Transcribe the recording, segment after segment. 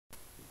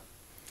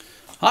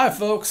Hi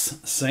folks,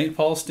 St.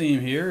 Paul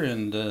Steam here,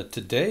 and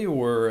today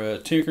we're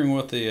tinkering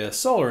with the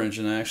solar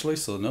engine actually,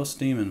 so no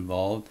steam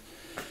involved.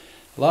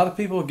 A lot of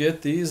people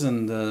get these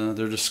and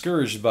they're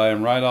discouraged by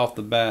them right off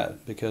the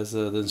bat because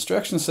the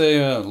instructions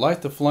say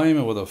light the flame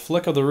and with a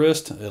flick of the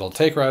wrist it'll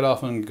take right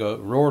off and go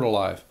roar to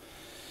life.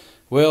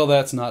 Well,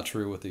 that's not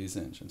true with these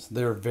engines.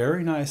 They're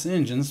very nice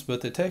engines,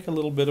 but they take a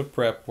little bit of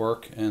prep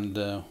work, and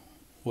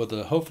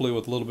hopefully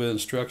with a little bit of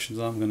instructions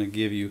I'm going to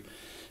give you,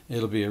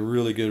 it'll be a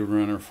really good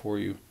runner for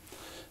you.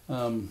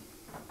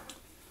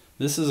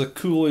 This is a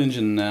cool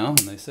engine now, and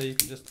they say you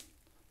can just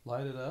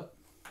light it up,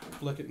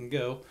 flick it and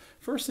go.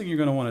 First thing you're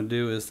going to want to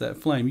do is that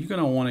flame, you're going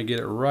to want to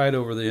get it right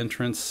over the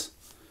entrance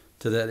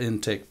to that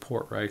intake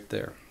port right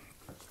there.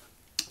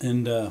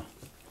 And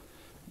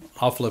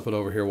I'll flip it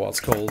over here while it's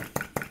cold.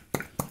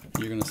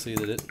 You're going to see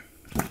that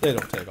they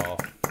don't take off.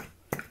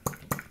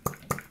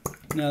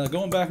 Now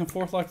going back and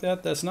forth like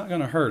that, that's not going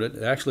to hurt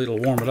it. Actually, it'll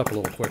warm it up a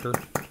little quicker.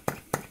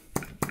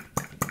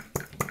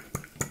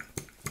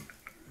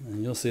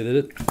 And you'll see that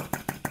it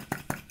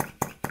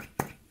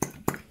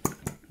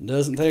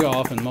doesn't take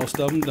off, and most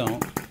of them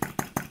don't.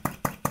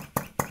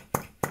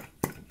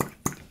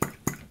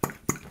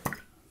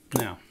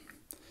 Now,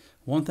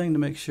 one thing to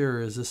make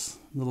sure is this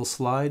little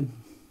slide,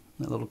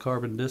 that little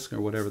carbon disc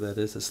or whatever that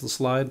is, this little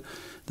slide,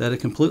 that it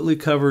completely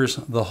covers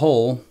the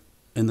hole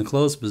in the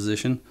closed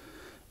position,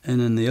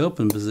 and in the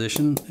open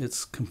position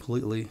it's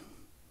completely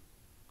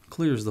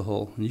clears the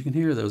hole. And you can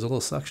hear there's a little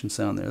suction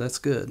sound there. That's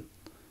good.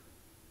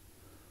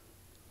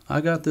 I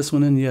got this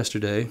one in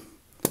yesterday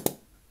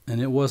and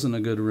it wasn't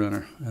a good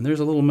runner, and there's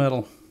a little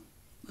metal,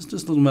 it's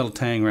just a little metal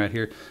tang right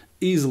here,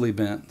 easily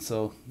bent,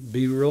 so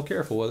be real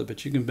careful with it.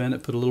 But you can bend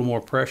it, put a little more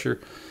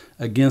pressure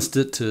against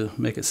it to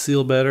make it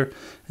seal better,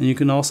 and you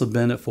can also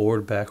bend it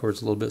forward,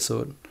 backwards a little bit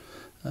so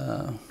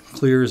it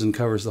clears and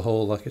covers the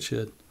hole like it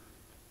should.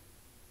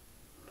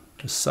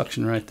 Just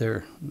suction right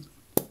there.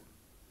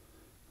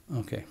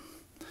 Okay,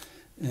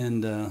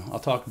 and I'll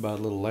talk about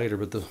it a little later,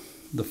 but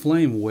the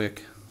flame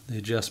wick, the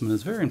adjustment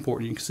is very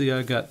important. You can see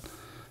I got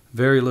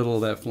very little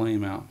of that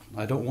flame out.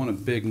 I don't want a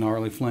big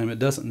gnarly flame. It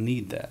doesn't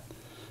need that.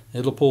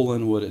 It'll pull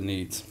in what it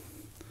needs.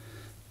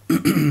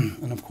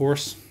 And of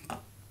course,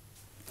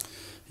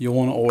 you'll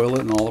want to oil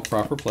it in all the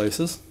proper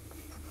places.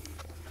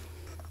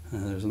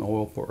 And there's an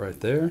oil port right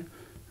there,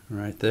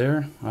 right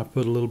there. I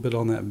put a little bit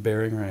on that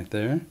bearing right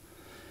there,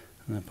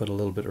 and I put a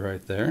little bit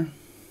right there,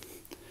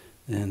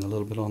 and a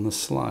little bit on the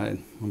slide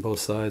on both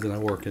sides, and I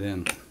work it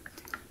in,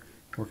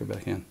 work it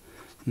back in.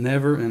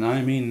 Never, and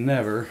I mean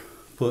never,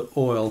 put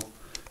oil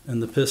in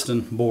the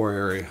piston bore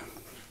area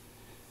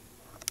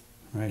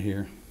right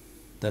here.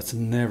 That's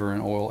never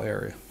an oil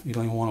area. You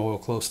don't even want oil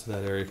close to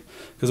that area,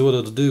 because what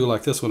it'll do,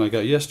 like this one I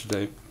got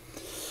yesterday,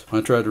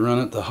 when I tried to run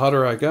it, the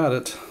hotter I got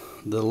it,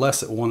 the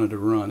less it wanted to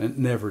run. It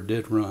never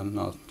did run, and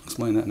I'll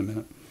explain that in a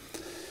minute.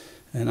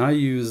 And I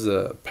use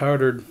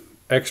powdered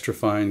extra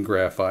fine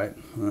graphite.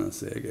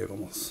 Let's see, I gave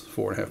almost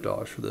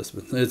 $4.50 for this,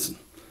 but it's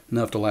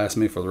enough to last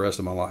me for the rest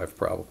of my life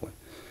probably.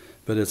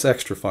 But it's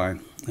extra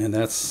fine, and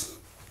that's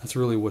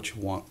really what you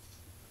want.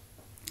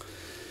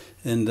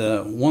 And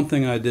one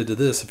thing I did to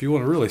this, if you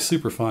want to really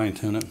super fine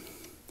tune it,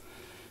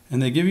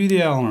 and they give you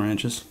the Allen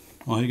wrenches,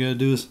 all you got to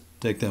do is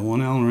take that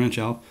one Allen wrench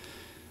out,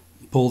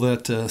 pull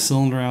that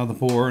cylinder out of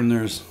the bore, and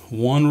there's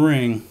one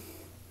ring.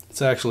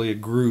 It's actually a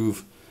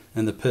groove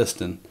in the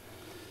piston.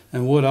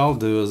 And what I'll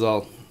do is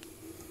I'll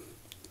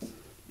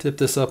tip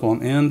this up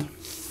on end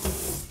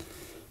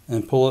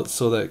and pull it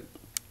so that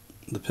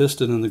the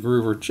piston and the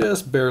groove are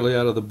just barely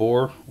out of the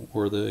bore,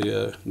 where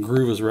the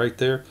groove is right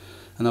there.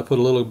 And I'll put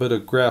a little bit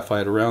of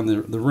graphite around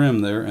the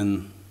rim there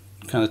and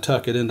kind of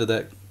tuck it into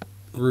that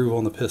groove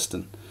on the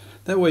piston.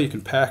 That way you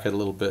can pack it a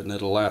little bit and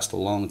it'll last a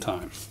long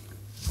time.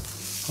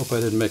 Hope I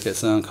didn't make that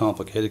sound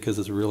complicated, because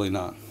it's really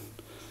not.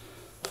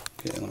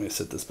 Okay, let me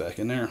set this back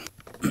in there.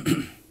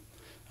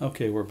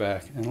 Okay, we're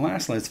back. And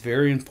lastly, it's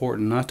very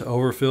important not to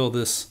overfill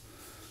this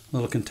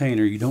little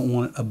container. You don't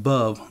want it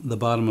above the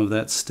bottom of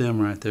that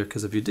stem right there,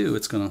 because if you do,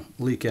 it's going to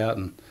leak out,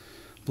 and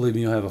believe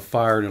me, you'll have a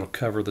fire and it'll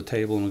cover the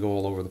table and it'll go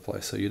all over the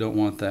place. So you don't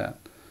want that.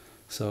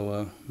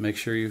 So make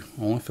sure you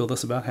only fill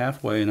this about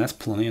halfway, and that's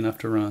plenty enough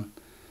to run.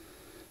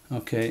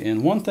 Okay,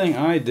 and one thing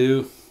I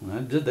do,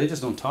 they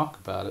just don't talk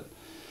about it,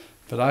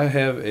 but I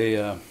have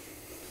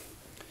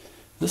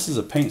this is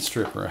a paint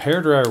stripper. A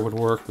hairdryer would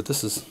work, but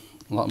this is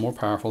a lot more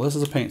powerful. This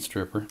is a paint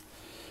stripper.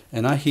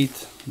 And I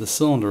heat the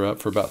cylinder up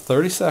for about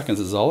 30 seconds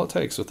is all it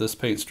takes with this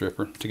paint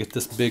stripper to get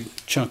this big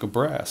chunk of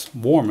brass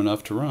warm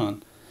enough to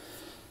run.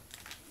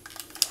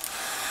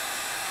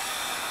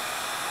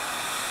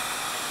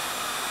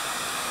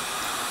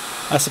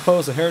 I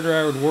suppose a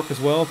hairdryer would work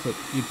as well, but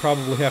you'd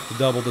probably have to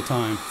double the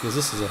time, because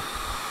this is a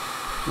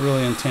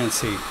really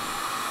intense heat.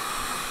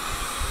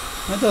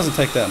 It doesn't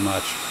take that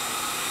much.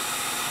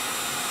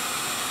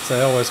 So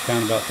I always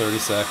count about 30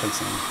 seconds,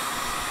 and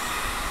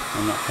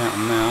I'm not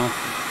counting now.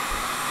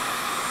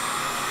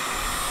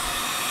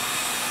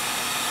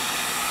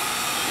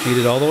 Heat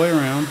it all the way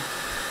around.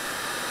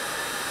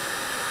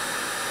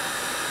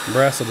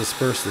 Brass will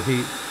disperse the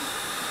heat.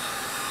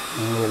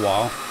 in a little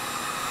while.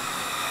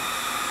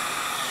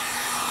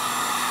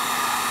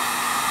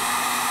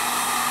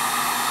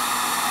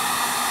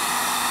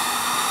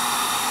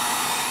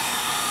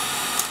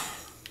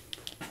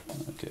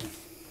 Okay.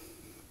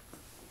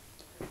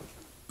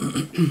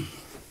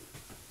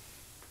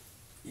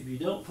 If you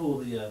don't pull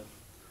the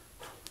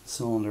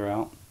cylinder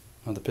out,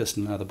 or the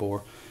piston out of the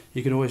bore,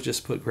 you can always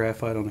just put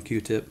graphite on a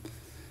Q-tip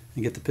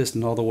and get the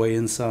piston all the way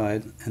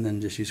inside, and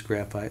then just use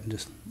graphite and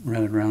just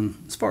run it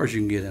around as far as you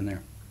can get in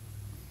there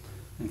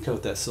and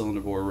coat that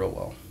cylinder bore real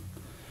well.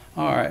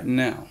 Alright,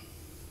 now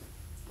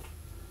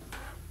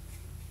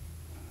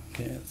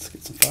okay, let's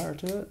get some fire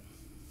to it,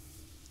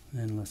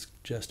 and let's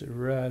adjust it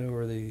right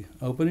over the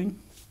opening.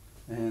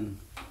 And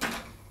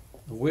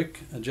the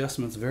wick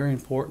adjustment is very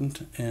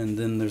important, and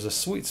then there's a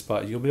sweet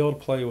spot. You'll be able to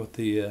play with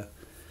the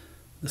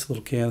this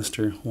little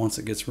canister once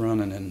it gets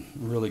running and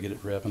really get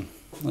it revving.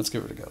 Let's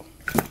give it a go.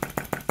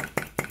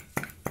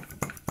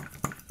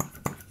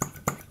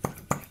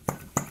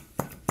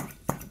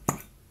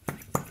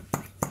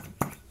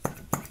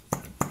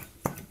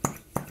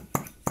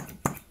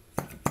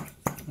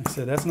 Like I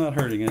said, that's not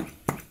hurting it.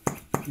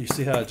 You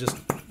see how it just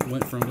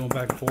went from going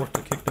back and forth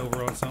to kicked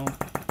over on its own?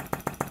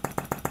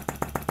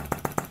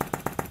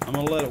 I'm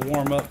going to let it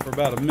warm up for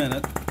about a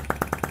minute,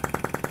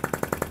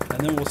 and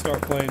then we'll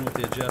start playing with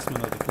the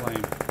adjustment of the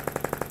flame.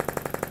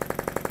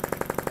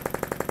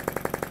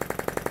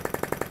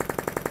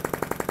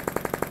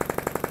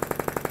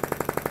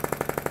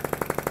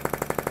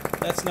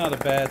 That's not a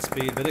bad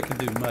speed, but it can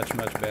do much,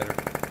 much better.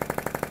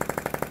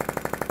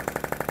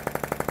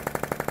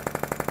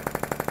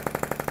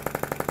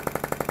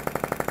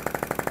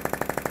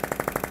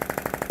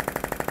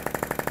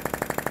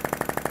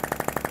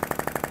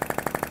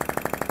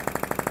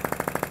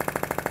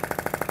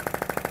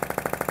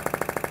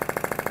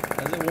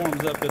 As it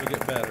warms up, it'll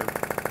get better.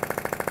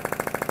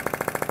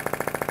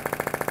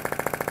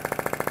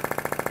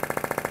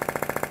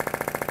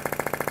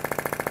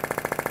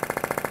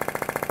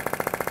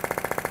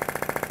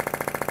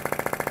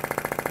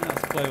 Now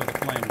let's play with the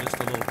flame just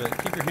a little bit.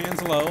 Keep your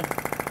hands low.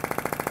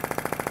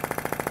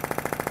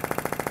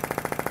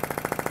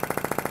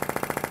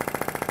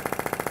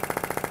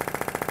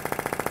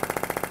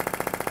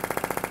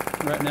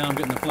 Right now I'm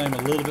getting the flame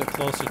a little bit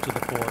closer to the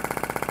port.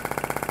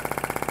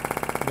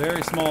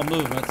 Very small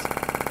movements,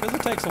 because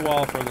it takes a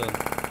while for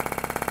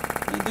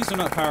these are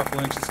not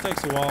powerful inches, it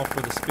takes a while for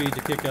the speed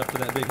to kick up to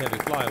that big heavy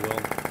flywheel.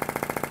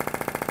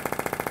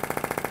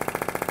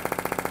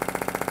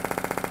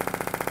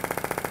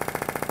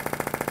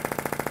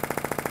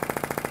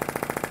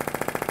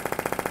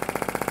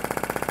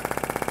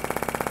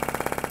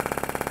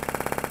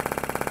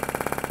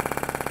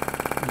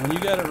 And when you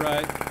got it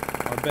right,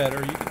 or better,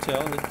 you can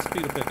tell the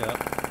speed will pick up.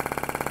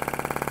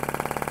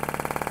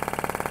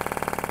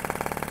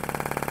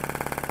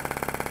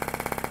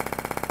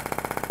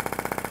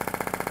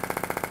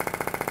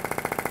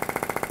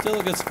 Until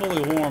it gets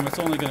fully warm, it's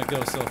only going to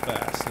go so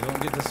fast, so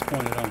don't get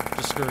disappointed or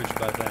discouraged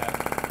by that.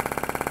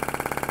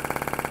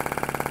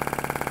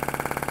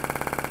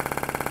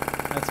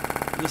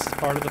 This is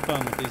part of the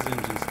fun with these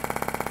engines.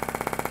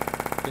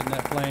 Getting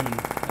that flame and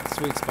that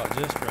sweet spot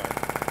just right.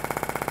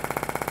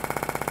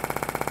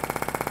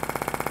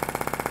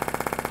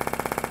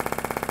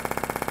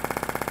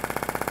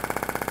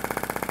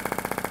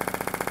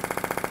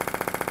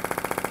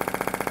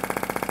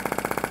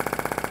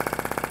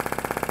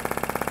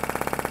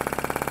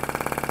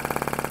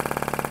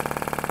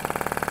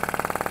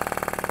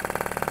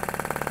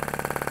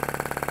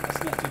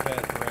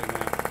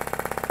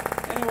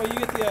 Anyway, you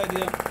get the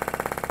idea.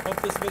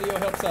 Hope this video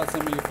helps out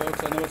some of you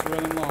folks. I know it's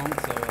running long,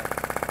 so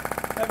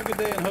have a good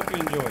day and hope you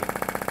enjoyed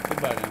it.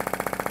 Goodbye now.